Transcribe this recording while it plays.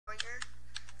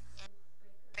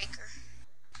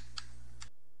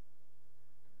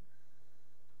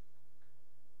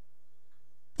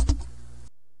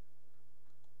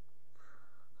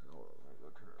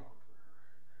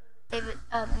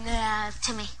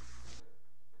Timmy.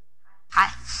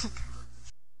 Hi.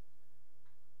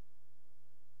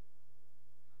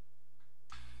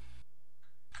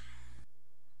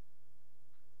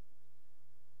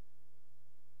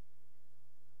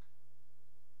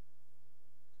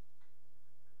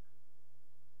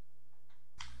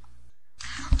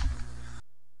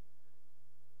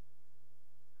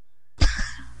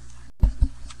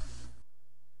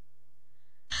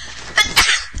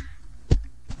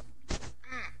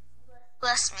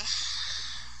 Bless me.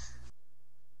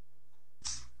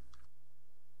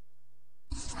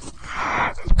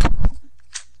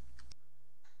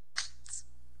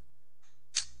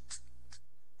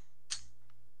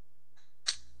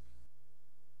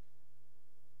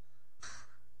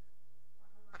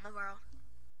 In the world.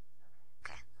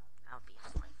 Okay, I'll be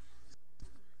fine.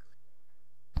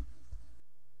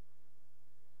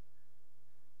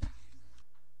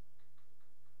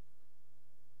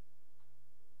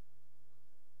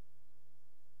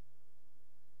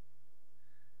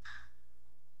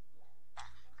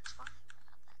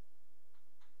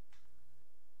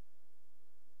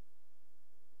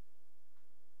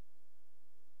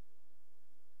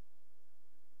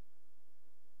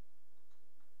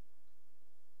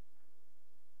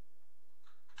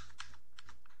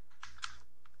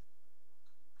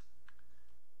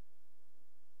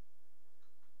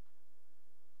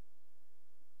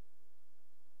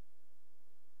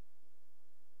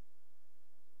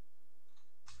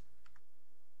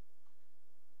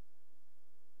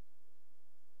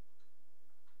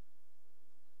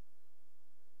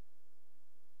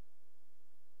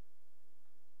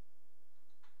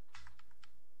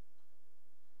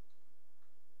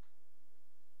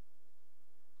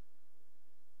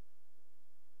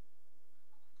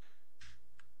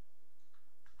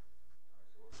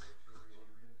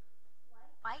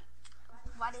 White?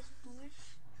 White is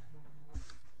bluish.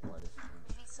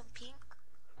 Maybe some pink.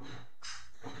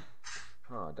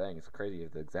 Oh dang, it's crazy you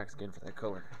have the exact skin for that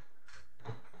color.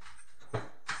 Or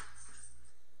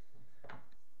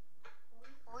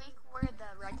you can wear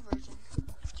the red version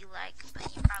if you like,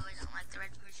 but you probably don't like the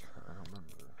red version. I don't remember.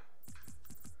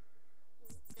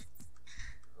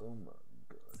 Oh my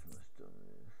gosh, my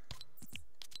stomach.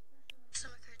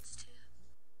 Stomach hurts too.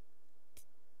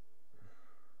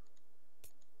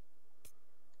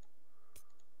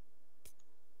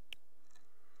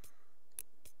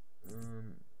 I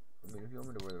mean, if you want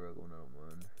me to wear the red one, I don't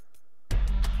mind.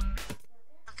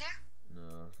 Okay? No,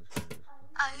 it's just curious.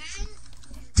 Usually,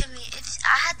 to me, if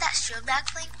I had that shield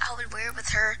backbling, I would wear it with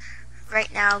her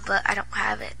right now, but I don't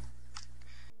have it.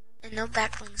 And no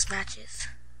backblings matches.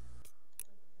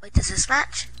 Wait, does this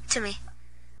match? Timmy,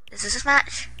 does this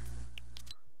match?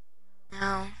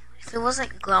 No. If it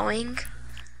wasn't glowing,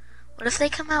 what if they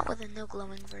come out with a no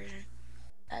glowing version?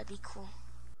 That'd be cool.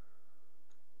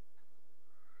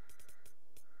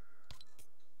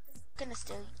 I'm gonna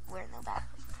still wear no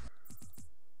backbling.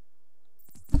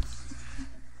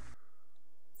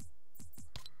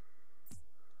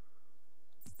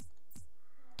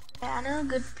 Yeah, I know a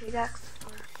good pickaxe.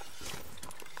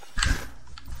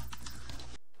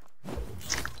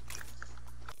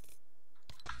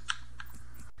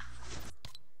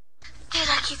 Dude,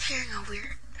 I keep hearing a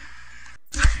weird.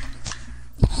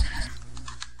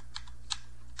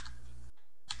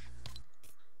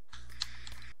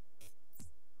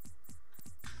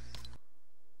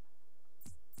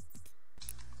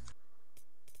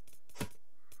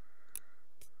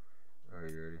 Are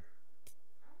you ready?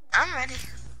 I'm ready.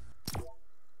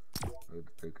 Let's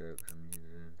pick up some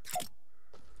music.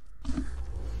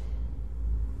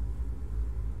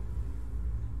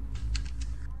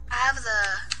 I have the.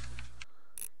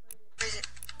 Where is it?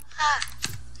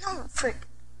 No, frick.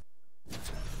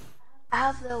 I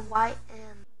have the white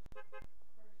and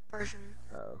version.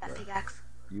 Oh, That okay. pickaxe.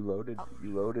 You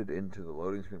loaded into the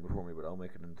loading screen before me, but I'll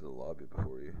make it into the lobby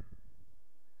before you.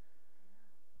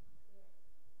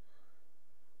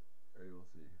 There you will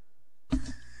see.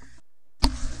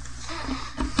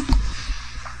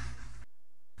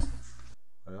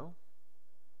 Well?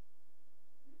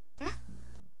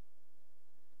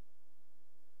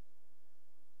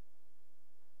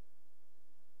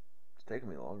 It's taking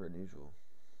me longer than usual.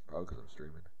 Probably because I'm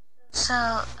streaming. So,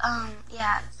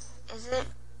 yeah.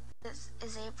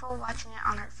 Is April watching it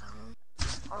on her phone?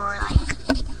 Or like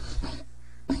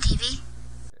the TV?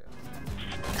 Yeah.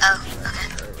 Oh, okay.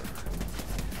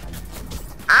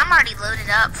 I'm already loaded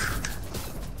up.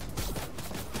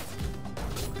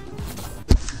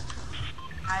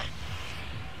 Alright.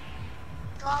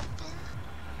 Dropped in.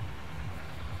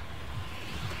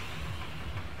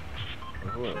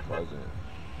 It's really unpleasant.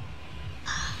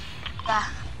 Yeah.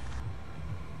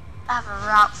 I have a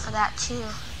route for that too.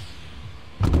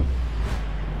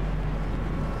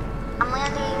 I'm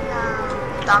landing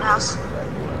doghouse. I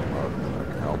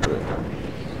can help it.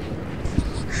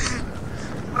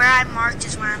 Where I marked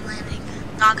is where I'm landing.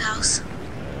 Doghouse. If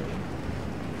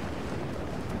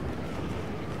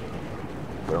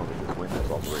I don't get this win, that's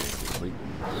also where you're gonna be sleeping.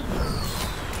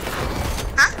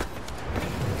 Huh?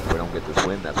 If we don't get this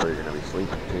win, that's where you're gonna be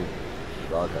sleeping too.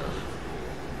 Doghouse.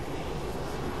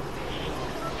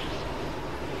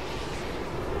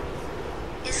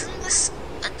 Isn't this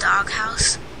a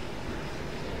doghouse?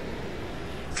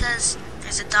 Because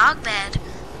there's a dog bed,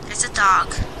 there's a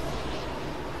dog.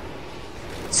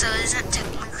 So isn't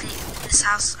technically this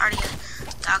house already a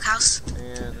doghouse?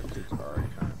 Man, this dude's already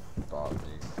kind of thought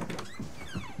me.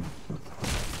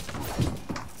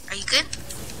 Are you good?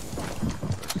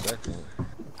 For a second.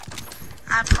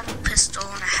 I have a purple pistol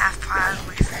and a half pod on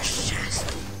my first chest.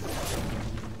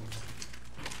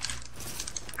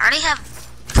 I already have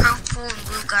purple and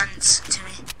blue guns to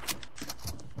me.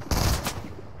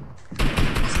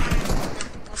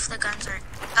 Both the guns are...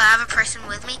 I have a person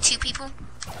with me, 2 people.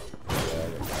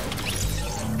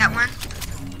 That one.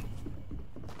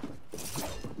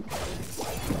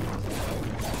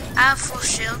 I have full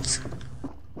shields.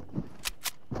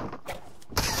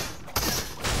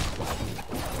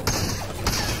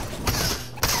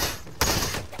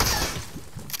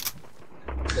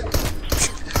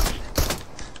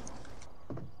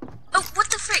 Oh, what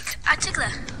the frick? I took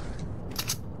that.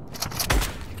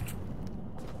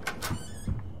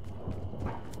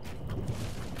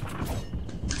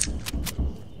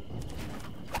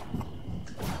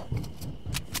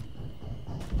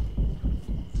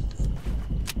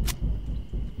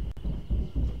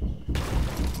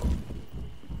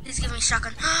 Please give me a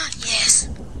shotgun. Yes.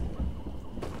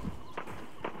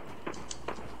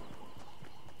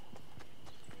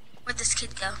 Where'd this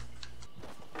kid go?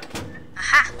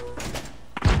 Aha.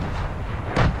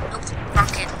 Nope, wrong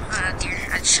kid. Oh dear,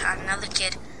 I just shot another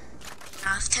kid.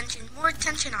 Tension, more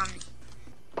tension on me.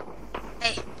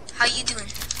 Hey, how you doing?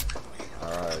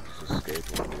 Alright, just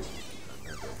escaped one dude.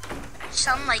 You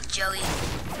sound like Joey.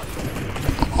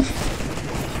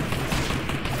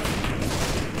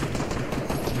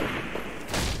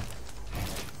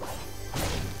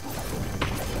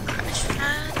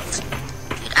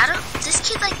 Dude, I don't. This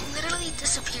kid like literally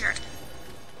disappeared.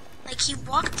 Like he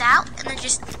walked out and then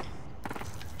just.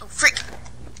 Oh frick!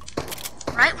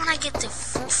 Right when I get the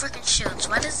full freaking shields,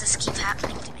 why does this keep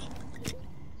happening to me?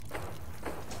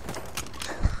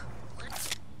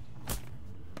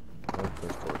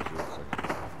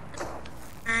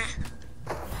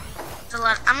 It's a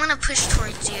lot. I'm gonna push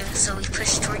towards you, so we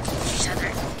push towards each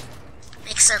other.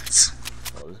 Makes sense.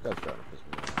 Oh, this guy's trying to piss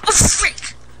me off. Oh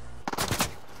frick!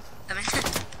 Come in.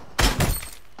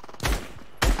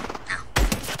 No.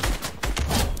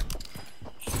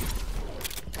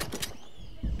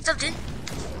 What's up, dude?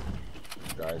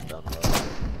 Guys down low.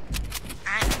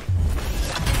 Alright.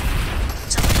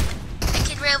 What's up? That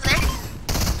kid right over there.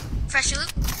 Fresh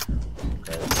loot.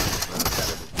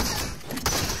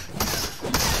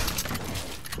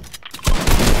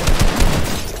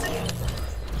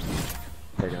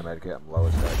 Taking a medkit, I'm low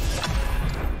as heck.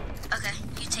 Okay,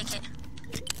 you take it.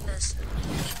 Because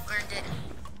you earned it.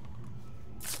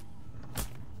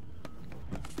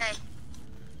 Hey.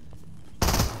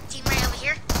 Team right over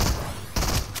here.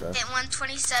 Okay. Hit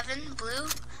 127, blue.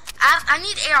 I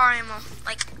need AR ammo.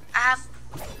 Like, I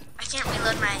can't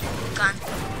reload my gun.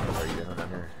 Are you down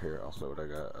here? Here, also what I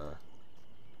got,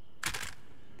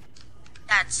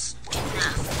 That's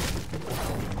enough.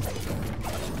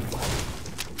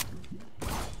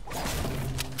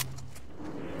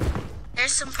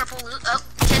 There's some purple loot. Oh,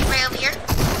 kid right over here.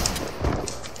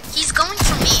 He's going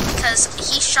for me because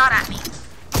he shot at me.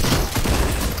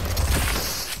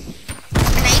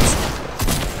 Grenades.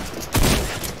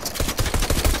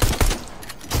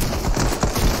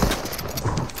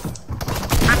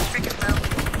 I'm freaking low.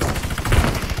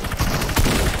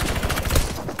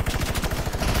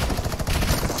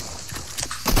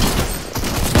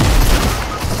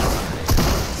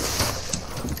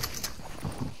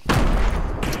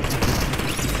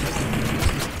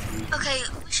 Okay,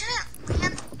 we shouldn't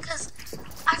land because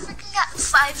I freaking got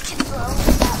 5 kids low.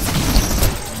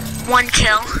 1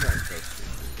 kill.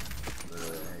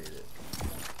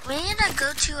 We need to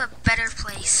go to a better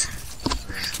place.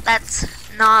 That's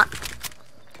not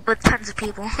with tons of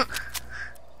people.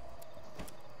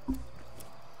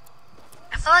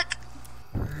 I feel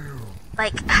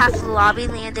like half the lobby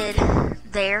landed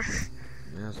there.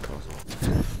 yeah, that's possible.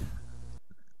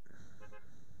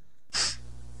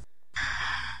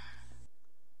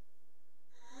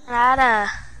 I had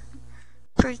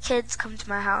 3 kids come to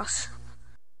my house.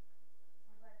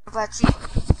 What about you?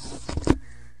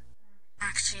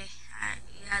 Actually,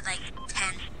 you had like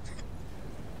 10.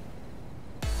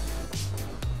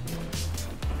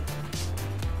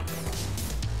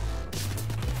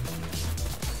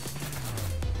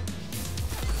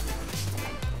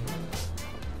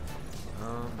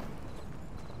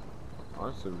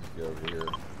 Honestly, we should go over here.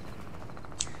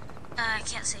 I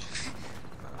can't see.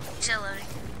 Still loading.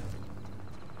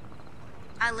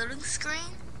 My loading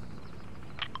screen?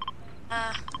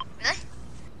 Really?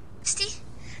 Steve?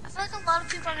 I feel like a lot of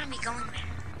people are gonna be going there.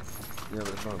 Yeah, but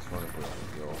it's not as fun if we're on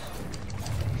the hills.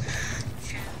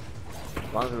 True.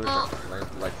 As long as we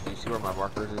like, do you see where my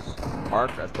marker is?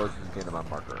 Mark as close as you can to my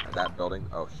marker. And that building,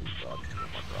 oh shoot, I'll just take my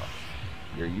marker off.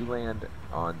 Here, you land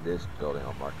on this building,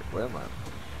 I'll mark it. Where am I?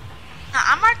 No,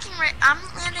 I'm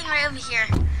landing right over here.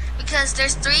 Because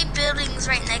there's 3 buildings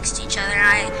right next to each other, and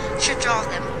I should draw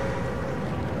them.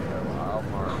 I'll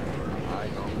mark. I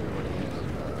normally would use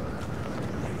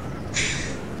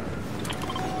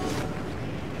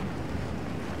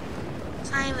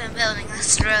It's not even a building,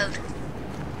 that's the road.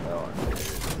 Oh,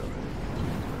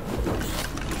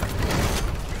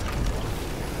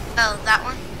 Oh, that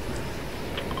one?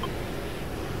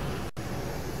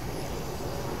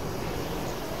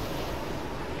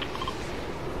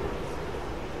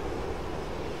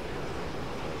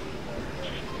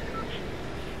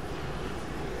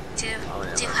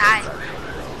 Too high.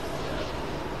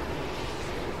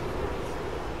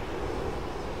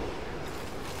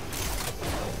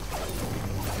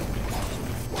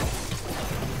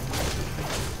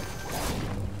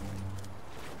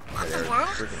 What in the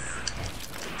world?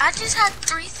 I just had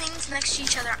 3 things next to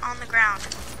each other on the ground.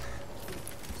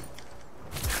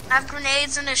 I have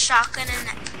grenades and a shotgun and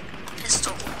a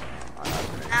pistol. I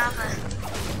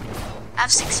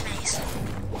have 6 minis.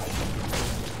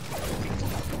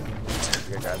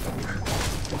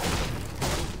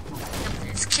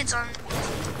 There's kids on.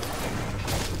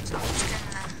 So I'm just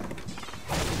gonna.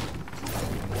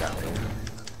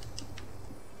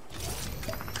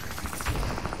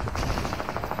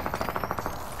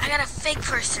 I got a fake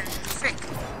person. Frick.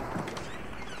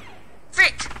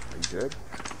 Frick. Are you good?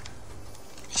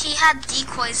 He had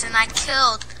decoys and I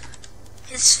killed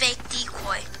his fake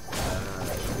decoy.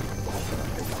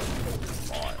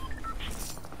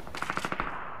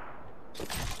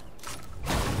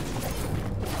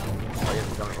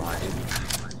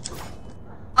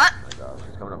 What? Oh my gosh,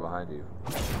 he's coming up behind you.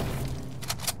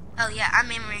 Oh yeah,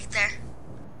 I'm aiming right there.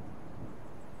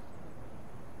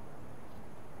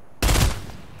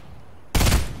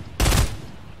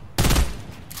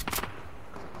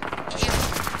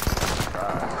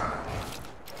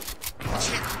 Did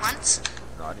you hit him once?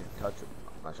 No, I didn't touch him.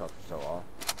 My shots were so off.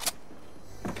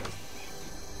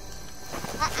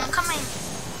 I'm coming.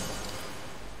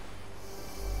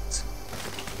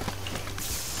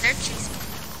 They're chasing me.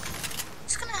 I'm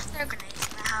just gonna throw grenades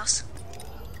in the house.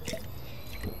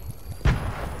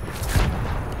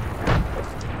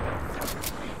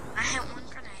 I hit 1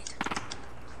 grenade.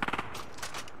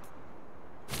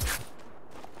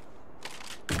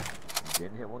 You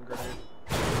didn't hit 1 grenade?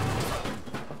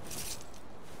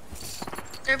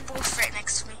 They're both right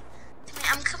next to me.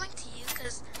 I'm coming to you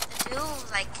because the dude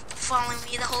was like following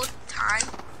me the whole time.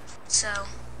 So,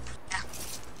 yeah.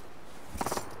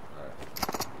 Alright.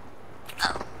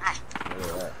 Oh, hi. Where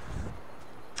are they at?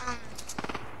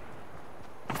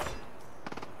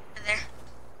 There.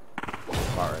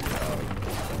 Alright,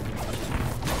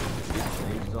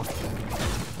 still?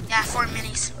 Yeah, 4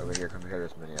 minis. Over here, come here,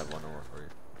 this mini. I have 1 more for you.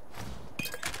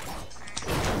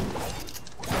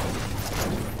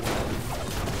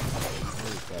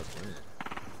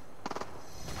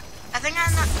 I think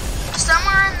I'm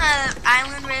somewhere on the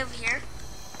island right over here.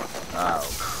 Oh.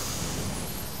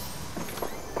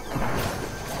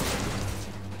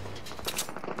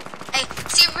 Hey,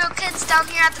 see real kids down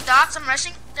here at the docks? I'm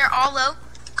rushing. They're all low.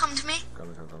 Come to me.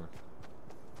 Coming. I'm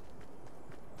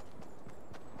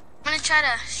gonna try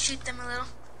to shoot them a little.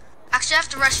 Actually, I have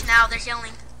to rush now. They're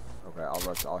healing. Okay, I'll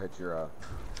rush. I'll hit your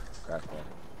crash pad.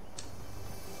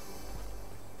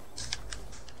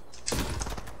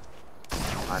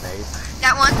 On 8.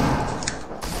 Got 1.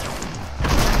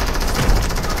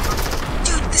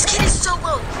 Dude, this kid is so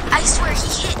low. I swear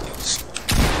he hit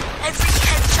every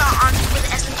headshot on me with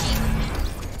SMG.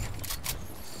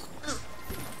 Ooh.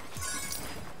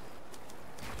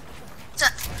 So,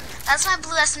 that's my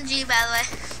blue SMG, by the way.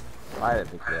 I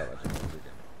didn't pick you up. I just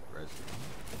freaking rested.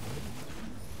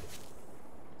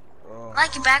 Oh. I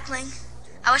like your backling.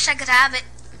 I wish I could have it.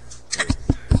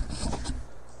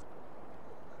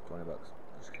 $20.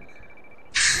 Just kidding.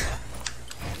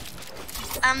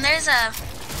 There's a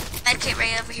medkit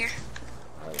right over here.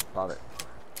 Alright, pop it.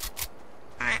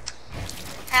 Alright.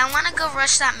 Hey, I want to go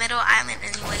rush that middle island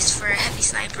anyways for a heavy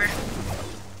sniper.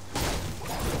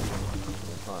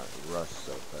 Let's not rush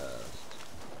so fast.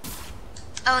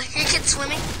 Oh, your kid's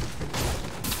swimming.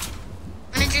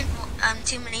 I'm gonna drink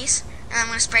 2 minis, and I'm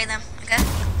gonna spray them, okay?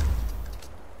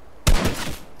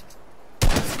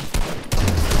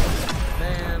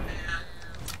 Man.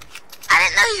 I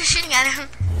didn't know you were shooting at him.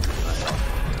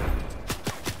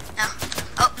 No.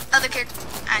 Oh, other kid.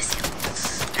 I see him.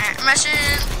 Alright, I'm rushing.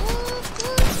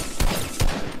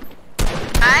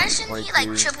 Why shouldn't he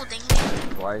like triple ding me?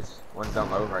 Twice. One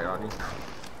down low right on you.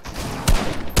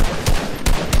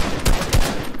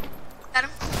 Got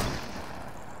him.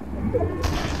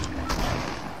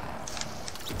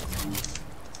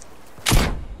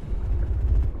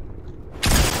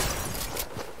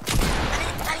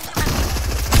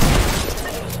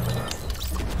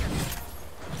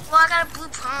 Well, I got a blue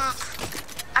pump.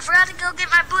 I forgot to go get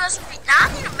my blue SP. Now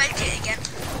I need a medkit again.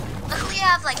 Luckily, I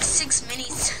have like 6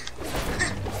 minis.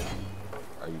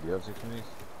 Oh, you do have 6 minis?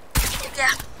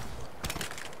 Yeah.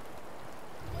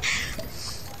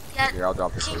 Yeah. Here, I'll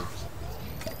drop the blue.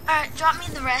 Alright, drop me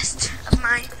the rest of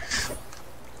mine.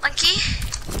 Lucky.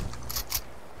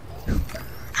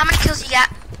 How many kills you got?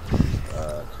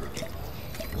 2.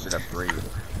 I should have 3.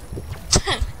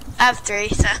 I have 3,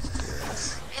 so.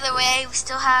 Either way, we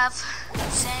still have the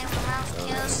same amount of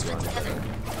kills put together.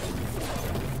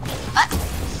 What?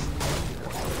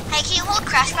 Hey, can you hold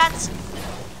crash pads?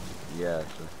 Yeah,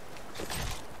 sure.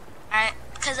 Alright,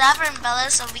 because I have an umbrella,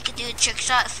 so we could do a trick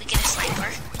shot if we get a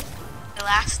sniper. The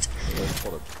last.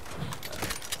 Hold up.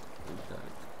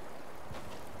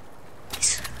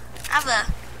 Nice. I have a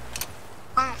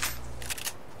pump.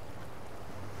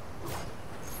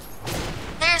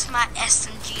 There's my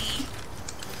SMG.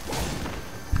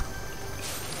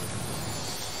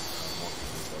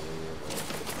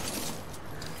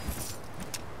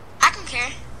 I can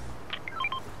carry.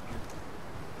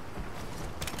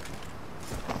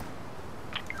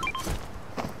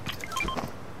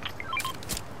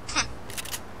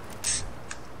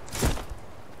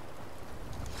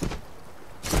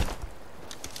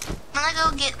 I'm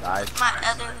gonna go get my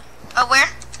other. Oh, where?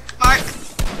 Mark.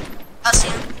 I'll see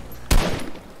him.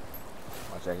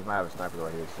 Watch out, he might have a sniper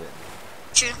right here sitting.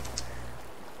 True.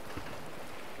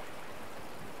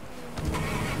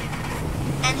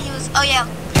 And he was. Oh yeah.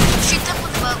 Shoot them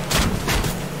with the boat.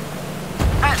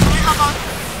 Alright, let me hop on.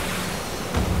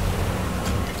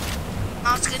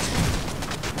 Oh, it's good.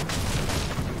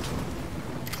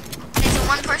 Is it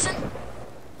 1 person?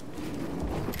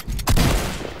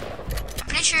 I'm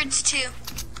pretty sure it's 2.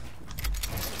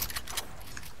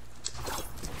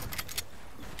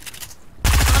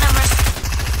 I'm gonna rush.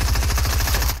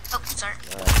 Oh, sorry.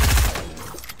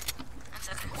 That's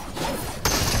okay.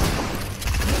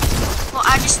 Well, I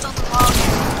just stole the wall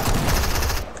again.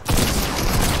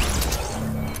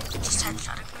 Just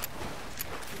headshot him.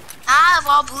 Now I have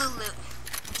all blue loot,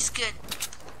 which is good.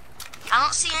 I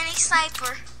don't see any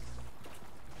sniper.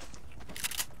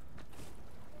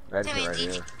 Right Timmy, right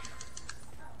did here. you?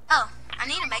 Oh, I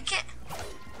need a medkit.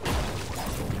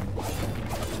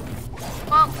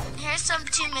 Well, here's some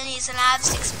 2 minis, and I have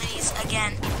 6 minis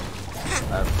again.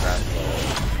 I have a crash wall.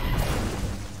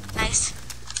 Nice.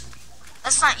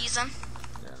 Let's not use them.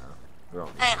 Yeah, no. We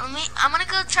don't need Hey, I'm gonna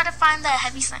go try to find the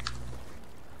heavy sniper.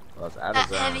 Well, it's out That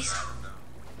of heavy. zone.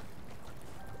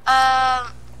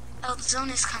 Oh, the zone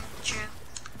is coming true.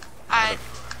 Alright.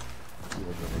 See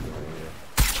what's over here.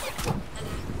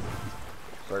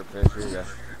 Start finish here, yeah.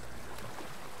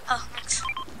 Oh, next.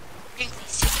 Drink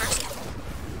these 2 first.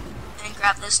 And then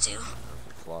grab those 2. There's a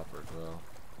flopper as well.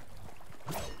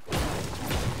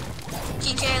 Can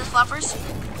you carry the floppers?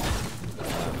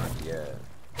 Not yet.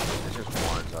 It's just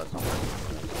 1, so it's not like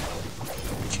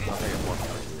True. I'll take it 1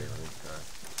 point anyway. Let me try.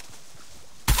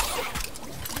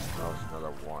 Oh, it's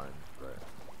another 1, but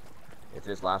if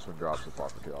this last one drops the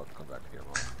flopper too, I'll come back to get him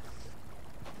all.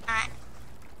 Alright.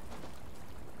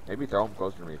 Maybe throw him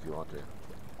closer to me if you want to.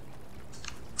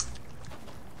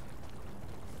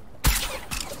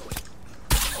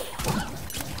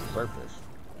 Surface.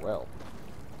 Well.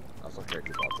 I'll still carry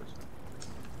 2 floppers.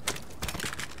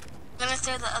 I'm gonna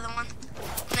throw the other one.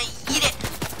 I'm gonna eat it.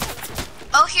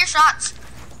 Oh, here shots.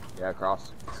 Yeah,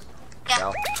 across. Yeah.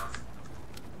 Down.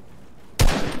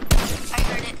 I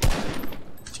heard it.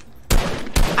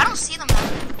 I don't see them though.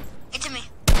 Hey, Timmy.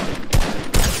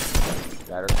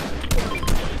 Got her.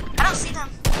 I don't see them.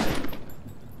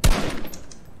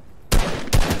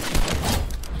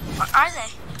 Where are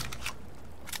they?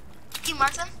 Can you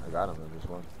mark them? I got him in this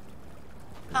one.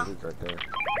 Oh. He's right there.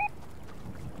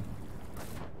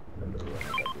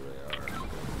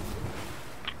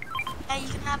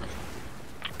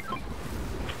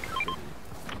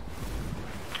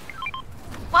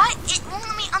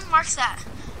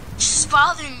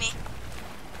 bothering me.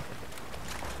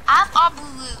 I have all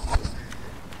blue.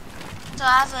 So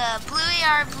I have a blue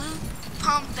AR, blue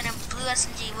pump, and a blue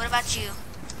SMG. What about you?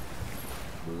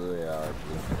 Blue AR,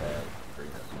 blue pad, green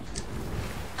SMG.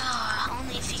 Oh,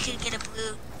 only if you could get a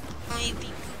blue. Only be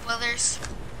blue brothers.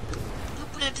 Blue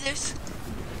brothers.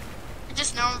 They're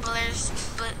just normal brothers,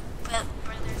 but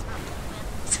brothers, not blue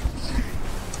brothers.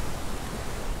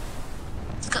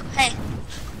 Let's go. Hey.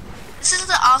 This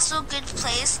is also a good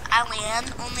place. I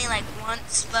land only like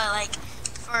once, but like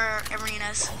for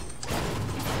arenas.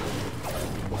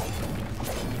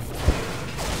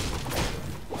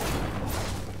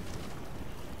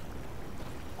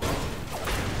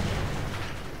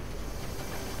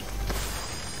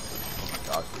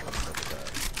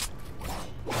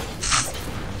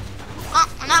 Oh,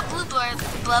 we're not blue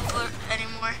blood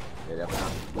anymore. Yeah, definitely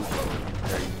not blue blood.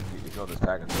 There, you can this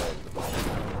tag and say the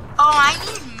Oh, I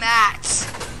need mats.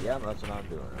 yeah, that's what I'm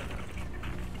doing right now.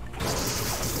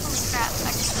 Holy crap,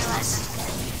 I just realized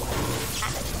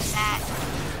I'm bad.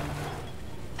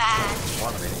 Bad.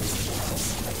 One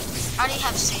minute. I already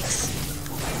have 6.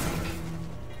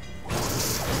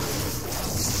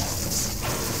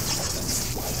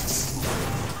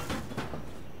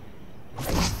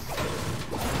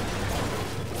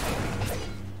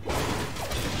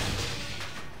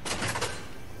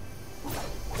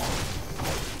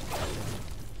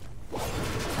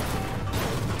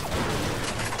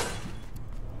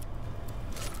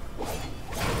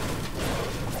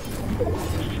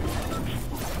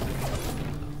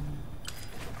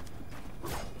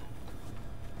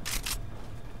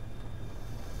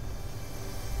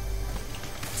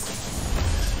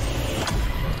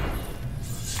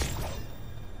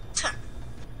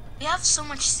 We have so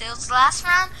much sales. Last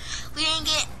round, we didn't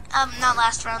get, not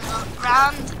last round, the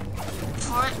round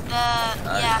for the,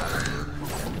 yeah.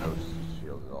 No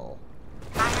shield at all.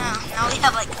 I know, now we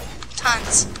have like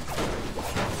tons.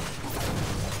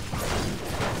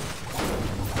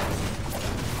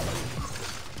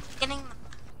 Getting,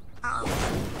 oh.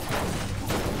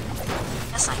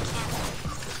 Yes, I can.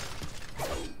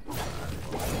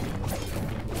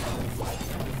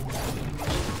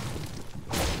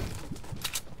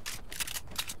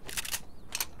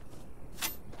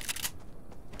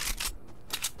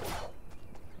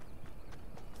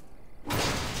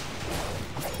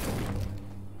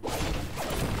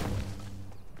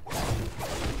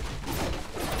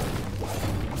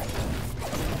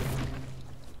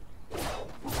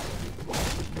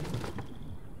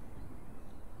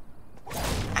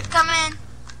 Come in.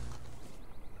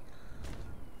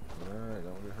 Alright,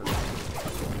 don't get hurt.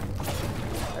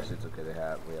 Actually, it's okay.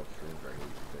 We have streams right here.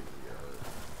 You can take get hurt.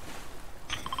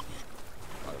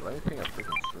 Oh, let me ping a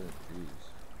freaking stream. Jeez.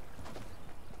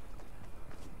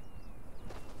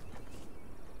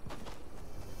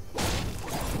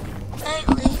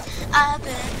 Lately,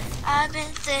 I've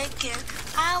been thinking,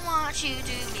 I want you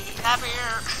to be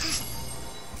happier.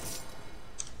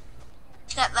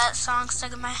 Got that song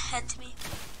stuck in my head to me.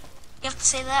 You have to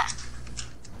say that.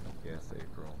 Yes,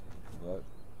 April. What?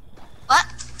 What?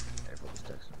 April just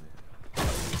texted me.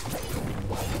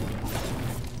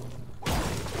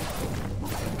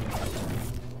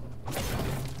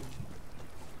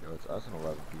 Yo, it's us and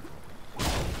 11 people.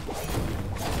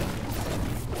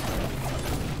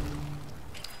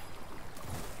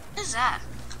 What is that?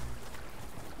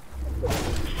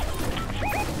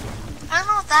 I don't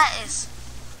know what that is.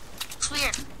 It's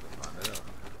weird. Find it out.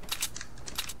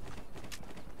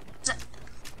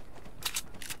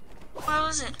 What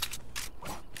was it?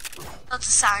 Oh, it's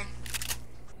a sign.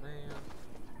 Man.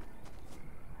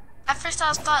 At first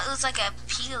I thought it was like a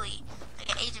Peely. Like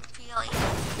an Agent Peely.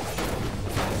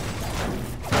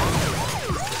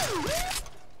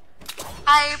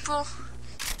 Hi, April.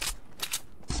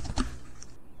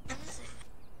 What is it?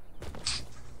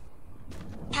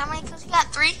 How many kills you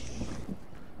got? 3?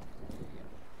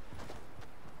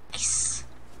 Nice.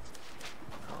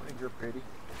 I don't think you're pretty.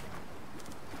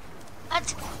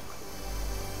 What?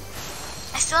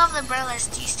 I still have the umbrellas.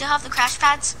 Do you still have the crash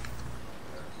pads?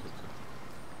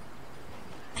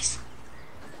 Nice.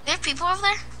 There are people over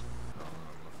there?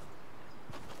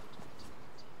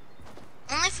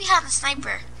 Only if we have the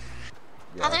sniper.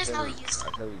 Yeah, There's no use. I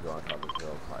tell you, go on top of the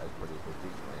hill. It's pretty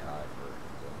decently high for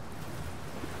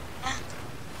Yeah.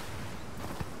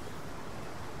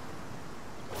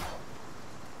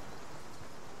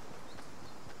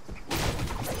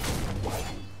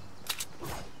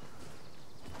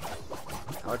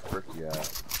 How much brick do you have?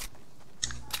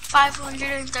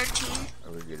 513.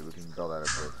 Oh, we can build out a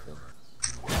brick thing.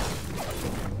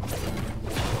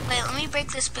 Wait, let me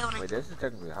break this building. Wait, this is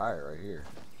technically higher right here,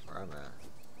 where I'm at.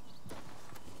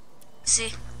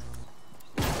 see.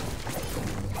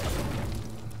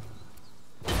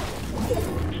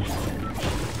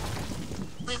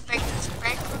 We break this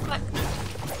break real quick.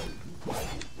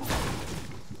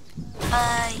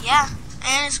 Yeah.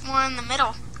 And it's more in the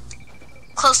middle.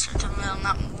 Closer to the middle,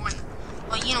 not more in the...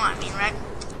 Well, you know what I mean, right?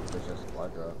 There's just a supply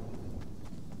drop.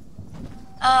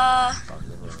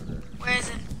 Where is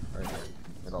it? Right here.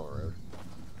 Middle of the road.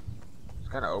 It's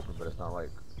kind of open, but it's not like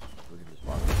we can just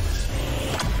walk.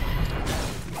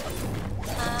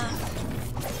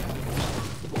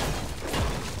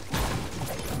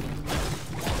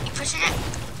 You pushing it?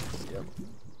 Yep.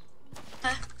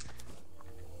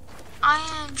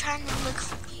 I am trying to look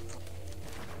for people.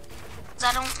 Because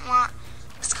I don't want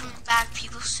what's coming back,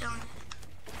 people showing it.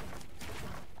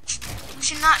 We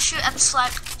should not shoot at the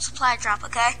supply drop,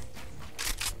 okay?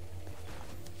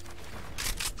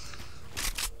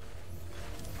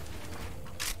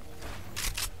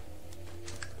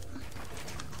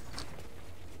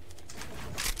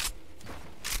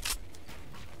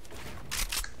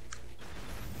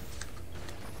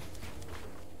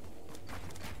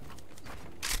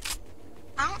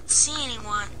 I don't see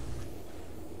anyone.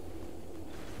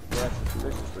 Yeah, it's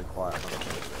suspiciously quiet.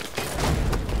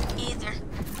 Either.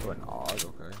 Oh, an odd,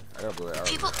 okay. I gotta believe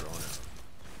People.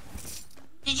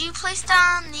 Did you place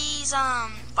down these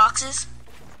boxes?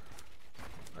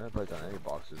 I didn't place down any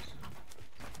boxes.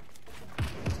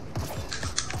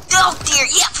 Oh dear,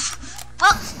 yep.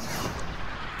 Well,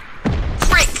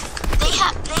 frick. They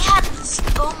had.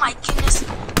 Oh my goodness.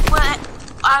 What?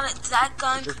 Out of that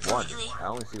gun Just completely. one. I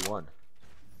only see one.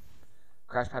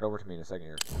 Crash pad over to me in a second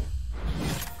here.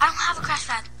 I don't have a crash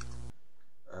pad.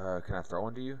 Can I throw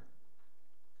one to you?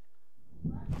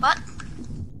 What?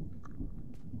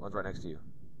 One's right next to you.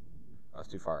 Oh, it's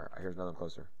too far. Here's another one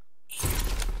closer.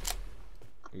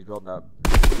 He's building up.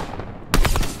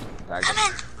 Tagged him. Come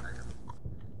in.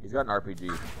 He's got an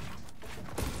RPG.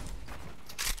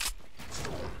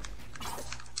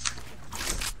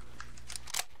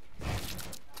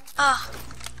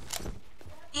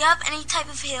 Do you have any type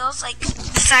of heals, like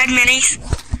side minis?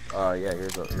 Yeah,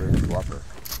 here's a fluffer.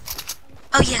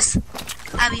 Oh yes,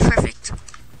 that'd be perfect.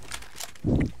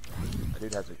 That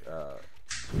dude has a,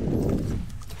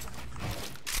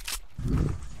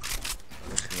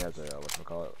 he has a,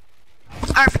 whatchamacallit?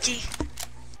 RPG.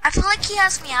 I feel like he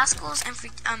has Miascles and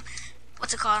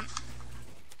what's it called?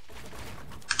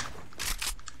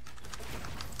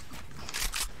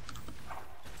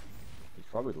 He's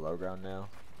probably low ground now,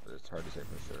 but it's hard to say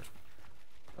for sure.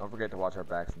 Don't forget to watch our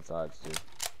backs and sides too.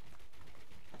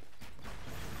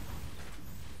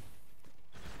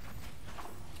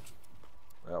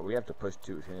 Well, we have to push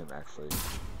to him actually.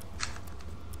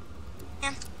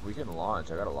 Yeah. We can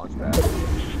launch. I got a launch pad.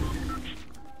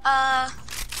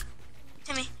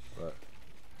 Timmy. What?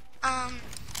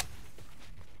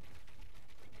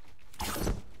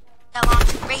 Yeah,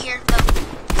 launch right here. Though.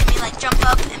 Timmy, like jump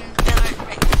up and build it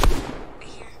right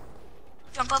here.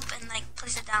 Jump up and like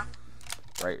place it down.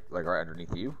 Right, like right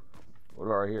underneath you? What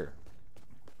about right here?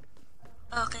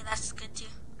 Oh, okay, that's good too.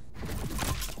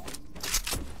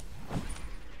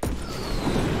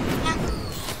 Yeah.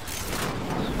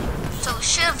 So we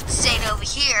should have stayed over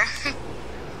here.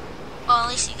 Well, at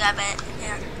least you got it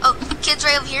there. Oh, kids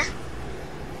right over here.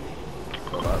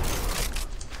 Hold up.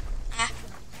 Yeah.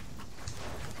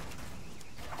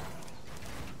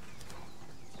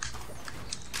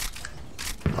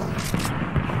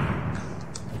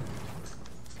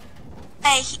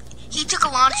 Hey, he took a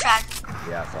launch pad.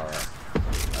 Yeah, I saw that.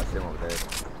 I see him over there.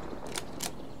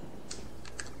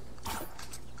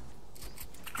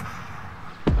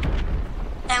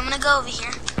 Okay, I'm gonna go over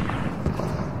here.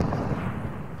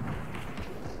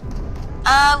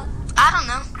 I don't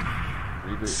know.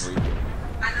 Reboot.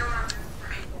 I know what I'm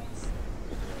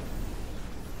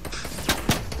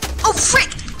Oh,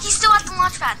 frick! He's still at the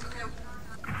launch pad.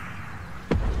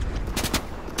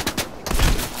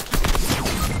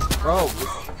 Bro,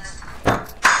 okay.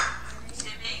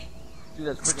 dude,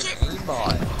 that's freaking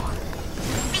aimbot.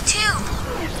 Me too.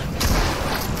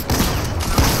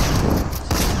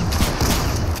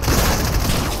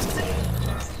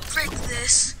 Frick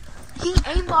this. He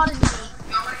aimbotted me.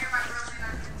 You want to hear my really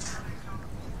nice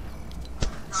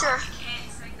Sure. You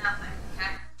can't say nothing,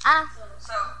 okay? I know.